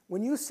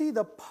 when you see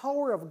the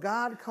power of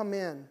God come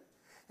in,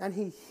 and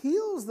he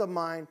heals the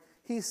mind,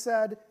 he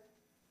said,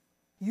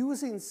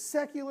 using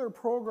secular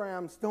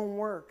programs don't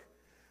work.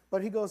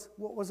 But he goes,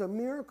 what was a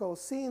miracle,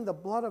 seeing the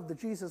blood of the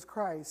Jesus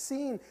Christ,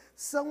 seeing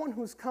someone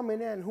who's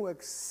coming in who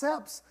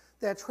accepts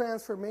that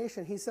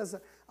transformation. He says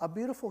a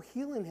beautiful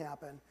healing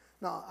happened.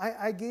 Now,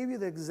 I gave you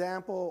the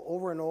example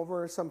over and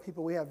over. Some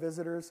people, we have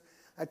visitors.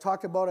 I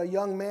talked about a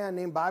young man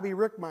named Bobby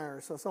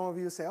Rickmeyer. So some of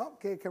you say, oh,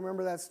 okay, can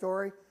remember that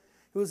story?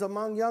 He was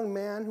among young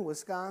men who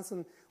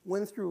Wisconsin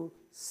went through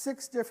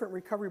 6 different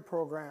recovery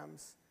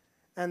programs.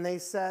 And they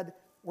said,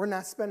 we're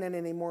not spending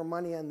any more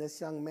money on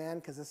this young man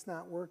because it's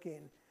not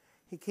working.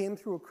 He came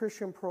through a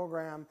Christian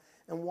program,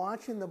 and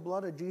watching the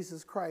blood of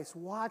Jesus Christ,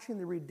 watching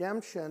the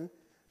redemption,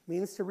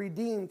 means to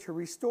redeem, to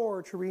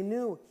restore, to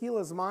renew, heal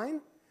his mind.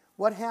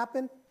 What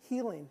happened?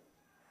 Healing.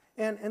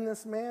 And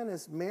this man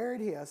is married.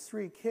 He has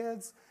 3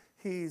 kids.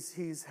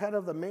 He's head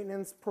of the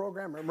maintenance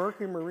program at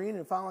Mercury Marine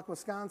in Fond du Lac,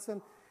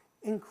 Wisconsin.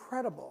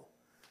 Incredible.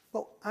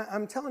 But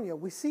I'm telling you,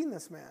 we've seen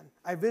this man.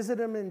 I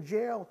visited him in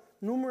jail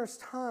numerous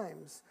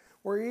times,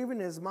 where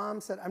even his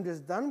mom said, I'm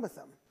just done with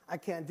him. I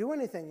can't do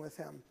anything with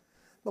him.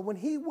 But when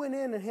he went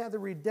in and had the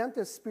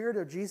redemptive spirit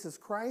of Jesus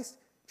Christ,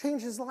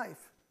 changed his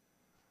life.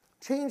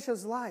 Changed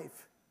his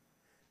life.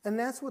 And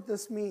that's what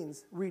this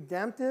means.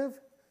 Redemptive,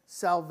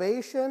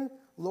 salvation.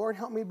 Lord,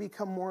 help me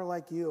become more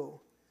like you.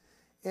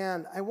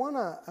 And I want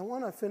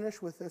to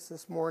finish with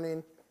this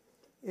morning.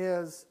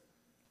 Is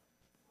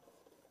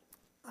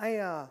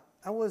I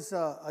was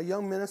a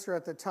young minister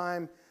at the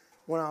time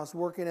when I was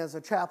working as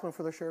a chaplain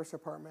for the sheriff's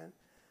department.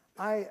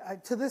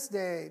 To this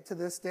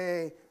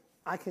day,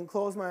 I can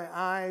close my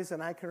eyes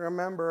and I can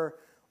remember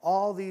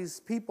all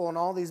these people and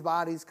all these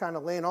bodies kind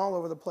of laying all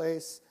over the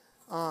place,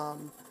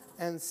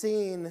 and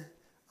seeing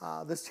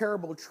this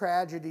terrible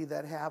tragedy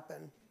that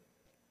happened.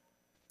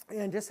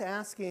 And just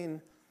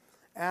asking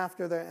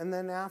after that, and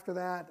then after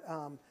that,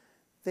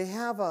 they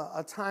have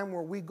a time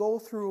where we go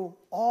through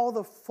all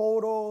the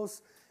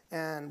photos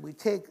and we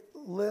take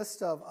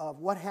lists of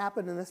what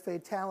happened in this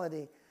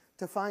fatality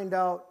to find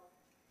out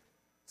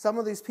some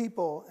of these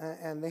people,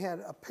 and they had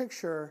a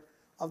picture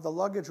of the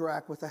luggage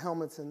rack with the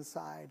helmets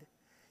inside,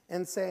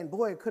 and saying,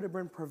 boy, it could have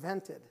been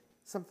prevented.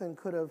 Something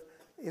could have,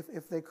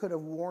 if they could have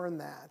worn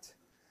that.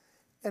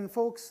 And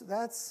folks,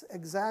 that's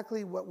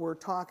exactly what we're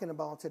talking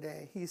about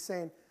today. He's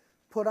saying,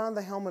 put on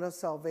the helmet of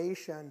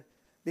salvation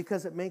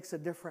because it makes a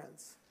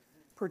difference.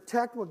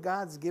 Protect what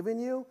God's given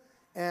you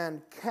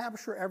and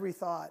capture every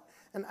thought.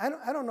 And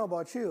I don't know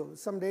about you.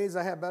 Some days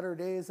I have better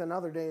days than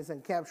other days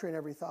in capturing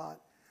every thought.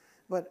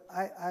 But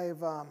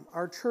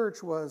our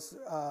church was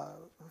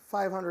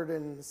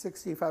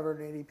 560,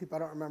 580 people. I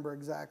don't remember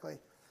exactly.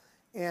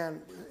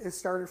 And it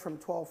started from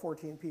 12,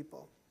 14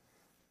 people.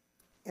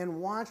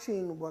 And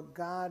watching what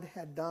God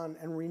had done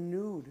and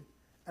renewed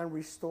and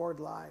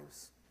restored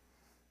lives.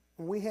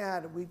 And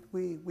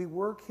we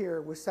work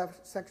here with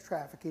sex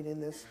trafficking in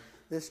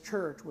this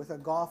church with a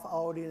golf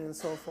outing and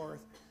so forth.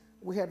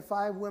 We had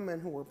 5 women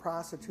who were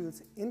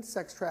prostitutes in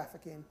sex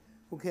trafficking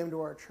who came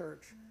to our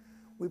church.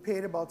 We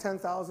paid about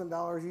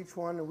 $10,000 each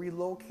one and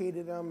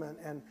relocated them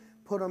and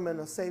put them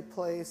in a safe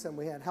place, and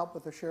we had help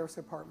with the sheriff's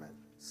department.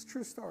 It's a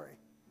true story.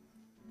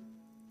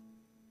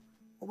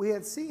 We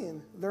had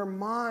seen their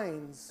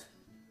minds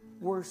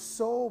were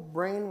so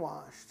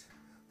brainwashed.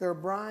 Their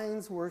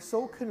minds were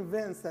so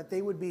convinced that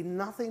they would be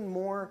nothing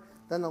more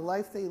than the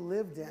life they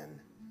lived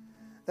in,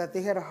 that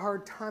they had a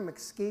hard time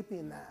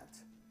escaping that.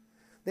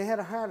 They had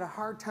a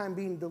hard time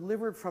being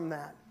delivered from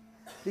that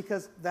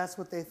because that's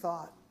what they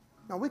thought.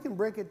 Now, we can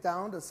break it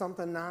down to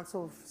something not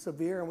so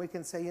severe, and we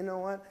can say, you know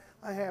what?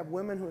 I have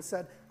women who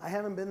said, I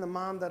haven't been the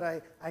mom that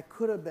I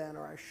could have been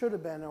or I should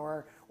have been,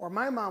 or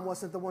my mom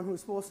wasn't the one who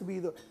was supposed to be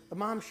the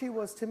mom she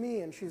was to me,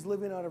 and she's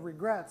living out of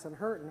regrets and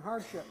hurt and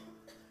hardship.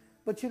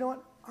 But you know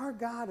what? Our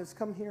God has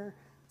come here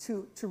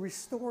to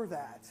restore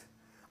that.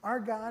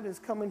 Our God is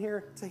coming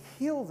here to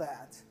heal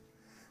that.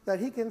 That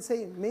he can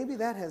say, maybe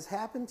that has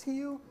happened to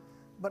you,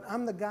 but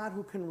I'm the God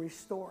who can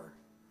restore.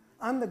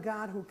 I'm the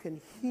God who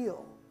can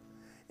heal.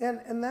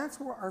 And that's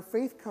where our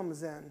faith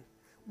comes in.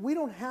 We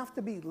don't have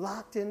to be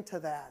locked into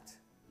that.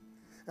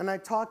 And I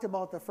talked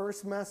about the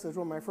first message,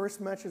 one of my first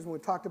messages when we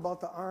talked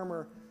about the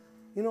armor.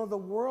 You know, the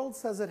world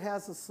says it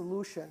has a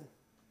solution.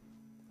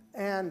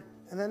 And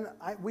then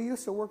we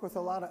used to work with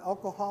a lot of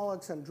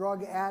alcoholics and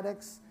drug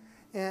addicts,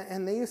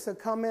 and they used to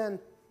come in.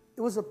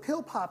 It was a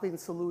pill-popping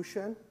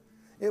solution.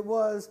 It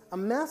was a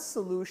meth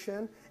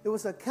solution. It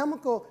was a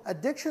chemical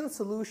addiction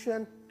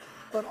solution.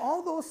 But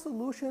all those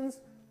solutions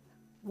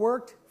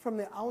worked from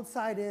the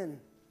outside in.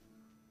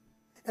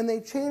 And they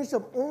changed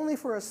them only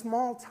for a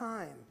small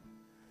time.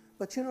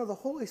 But you know, the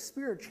Holy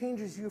Spirit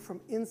changes you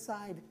from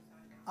inside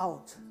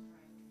out.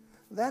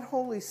 That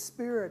Holy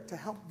Spirit to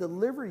help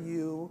deliver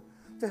you,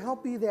 to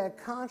help be that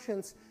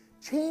conscience,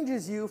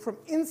 changes you from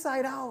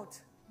inside out.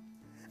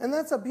 And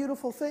that's a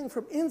beautiful thing,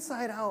 from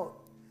inside out.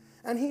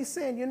 And he's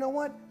saying, you know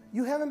what?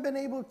 You haven't been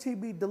able to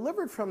be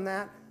delivered from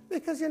that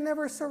because you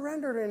never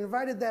surrendered and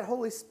invited that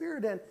Holy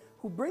Spirit in,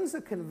 who brings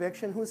a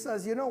conviction, who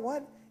says, you know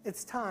what?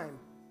 It's time.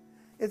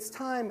 It's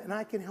time, and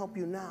I can help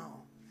you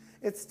now.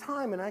 It's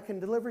time, and I can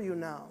deliver you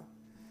now.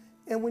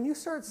 And when you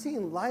start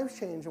seeing lives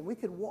change, and we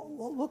could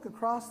look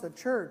across the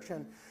church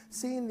and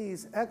seeing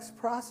these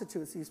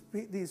ex-prostitutes,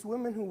 these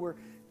women who were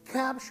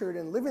captured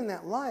and living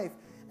that life,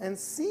 and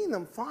seeing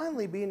them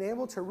finally being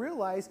able to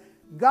realize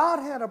God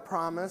had a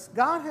promise,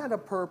 God had a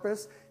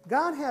purpose,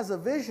 God has a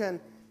vision,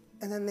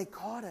 and then they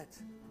caught it.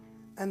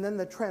 And then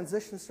the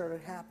transition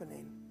started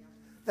happening.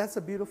 That's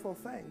a beautiful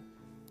thing.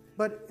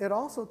 But it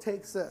also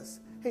takes this.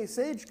 Hey,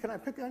 Sage, can I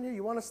pick on you?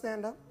 You want to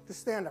stand up?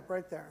 Just stand up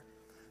right there.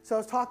 So I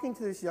was talking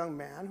to this young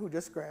man who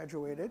just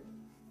graduated.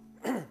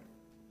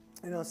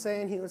 He was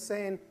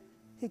saying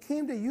he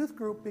came to youth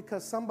group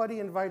because somebody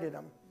invited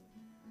him.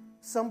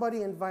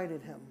 Somebody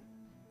invited him.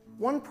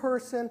 One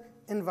person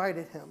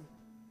invited him.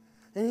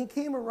 And he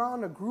came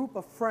around a group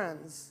of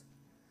friends,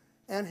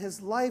 and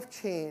his life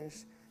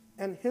changed.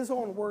 And his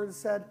own words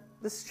said,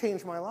 this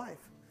changed my life.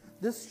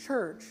 This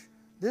church,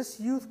 this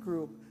youth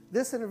group,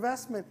 this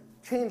investment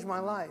changed my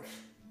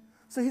life.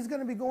 So he's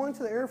going to be going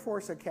to the Air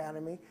Force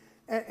Academy.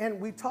 And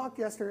we talked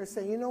yesterday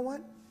saying, you know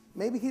what?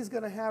 Maybe he's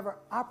going to have an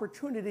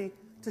opportunity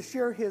to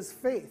share his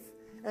faith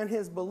and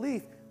his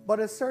belief. But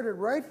it started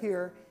right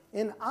here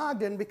in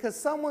Ogden because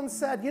someone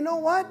said, you know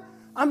what?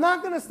 I'm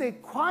not going to stay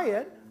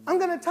quiet. I'm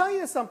going to tell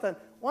you something.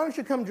 Why don't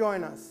you come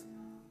join us?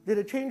 Did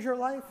it change your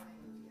life?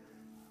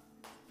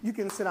 You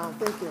can sit down.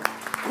 Thank you.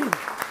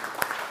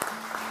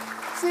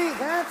 See,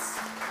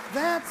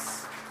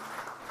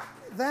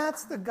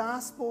 that's the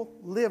gospel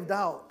lived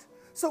out.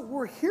 So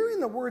we're hearing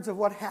the words of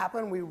what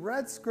happened. We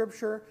read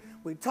scripture.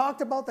 We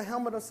talked about the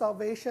helmet of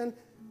salvation.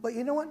 But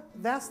you know what?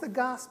 That's the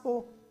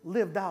gospel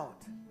lived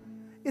out.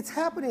 It's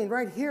happening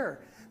right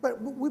here.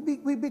 But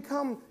we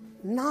become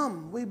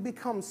numb. We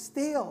become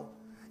stale.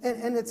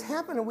 And it's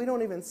happening. We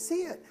don't even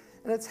see it.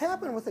 And it's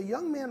happened with a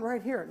young man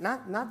right here.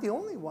 Not the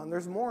only one.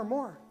 There's more and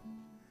more.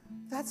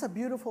 That's a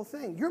beautiful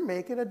thing. You're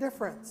making a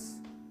difference.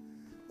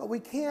 But we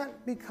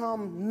can't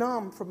become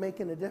numb from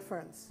making a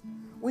difference.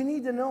 We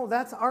need to know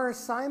that's our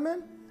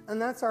assignment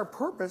and that's our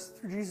purpose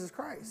through Jesus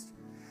Christ.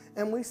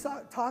 And we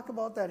talk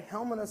about that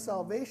helmet of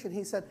salvation.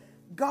 He said,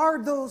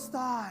 guard those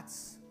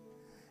thoughts.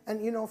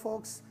 And you know,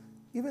 folks,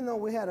 even though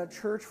we had a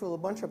church full of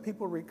a bunch of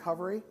people in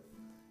recovery,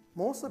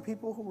 most of the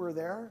people who were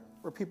there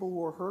were people who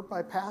were hurt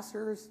by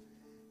pastors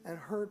and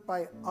hurt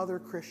by other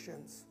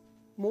Christians.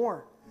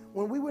 More.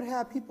 When we would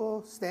have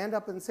people stand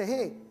up and say,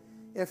 hey,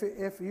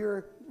 if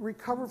you're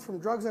recovered from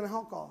drugs and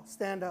alcohol,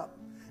 stand up.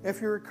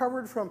 If you're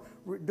recovered from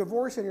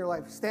divorce in your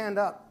life, stand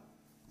up.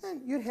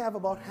 And you'd have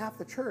about half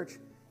the church.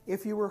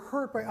 If you were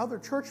hurt by other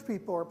church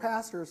people or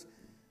pastors,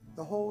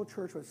 the whole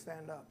church would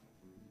stand up.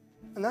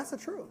 And that's the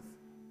truth.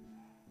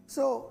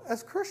 So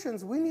as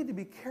Christians, we need to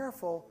be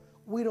careful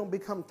we don't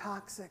become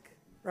toxic,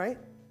 right?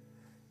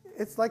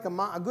 It's like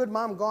a good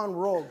mom gone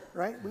rogue,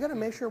 right? We got to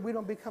make sure we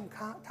don't become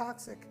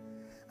toxic.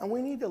 And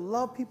we need to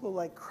love people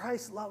like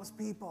Christ loves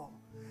people.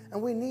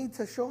 And we need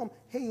to show them,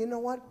 hey, you know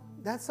what?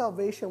 That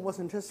salvation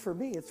wasn't just for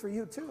me, it's for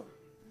you too.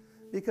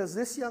 Because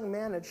this young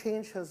man had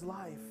changed his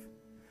life.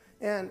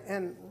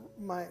 And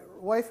my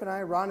wife and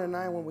I, Ron and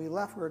I, when we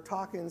left, we were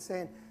talking and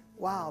saying,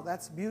 wow,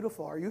 that's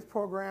beautiful. Our youth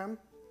program,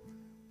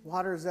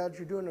 Water's Edge,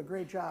 you're doing a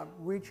great job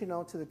reaching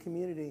out to the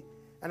community.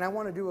 And I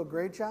want to do a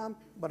great job,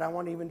 but I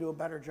want to even do a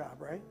better job,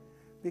 right?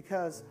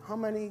 Because how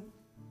many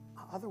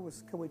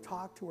others can we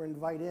talk to or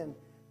invite in?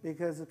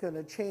 Because it's going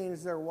to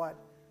change their what?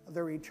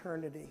 Their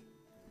eternity.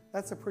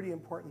 That's a pretty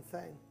important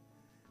thing.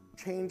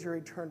 Change your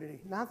eternity.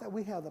 Not that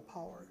we have the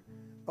power,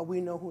 but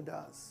we know who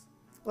does.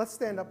 Let's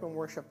stand up and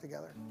worship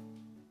together.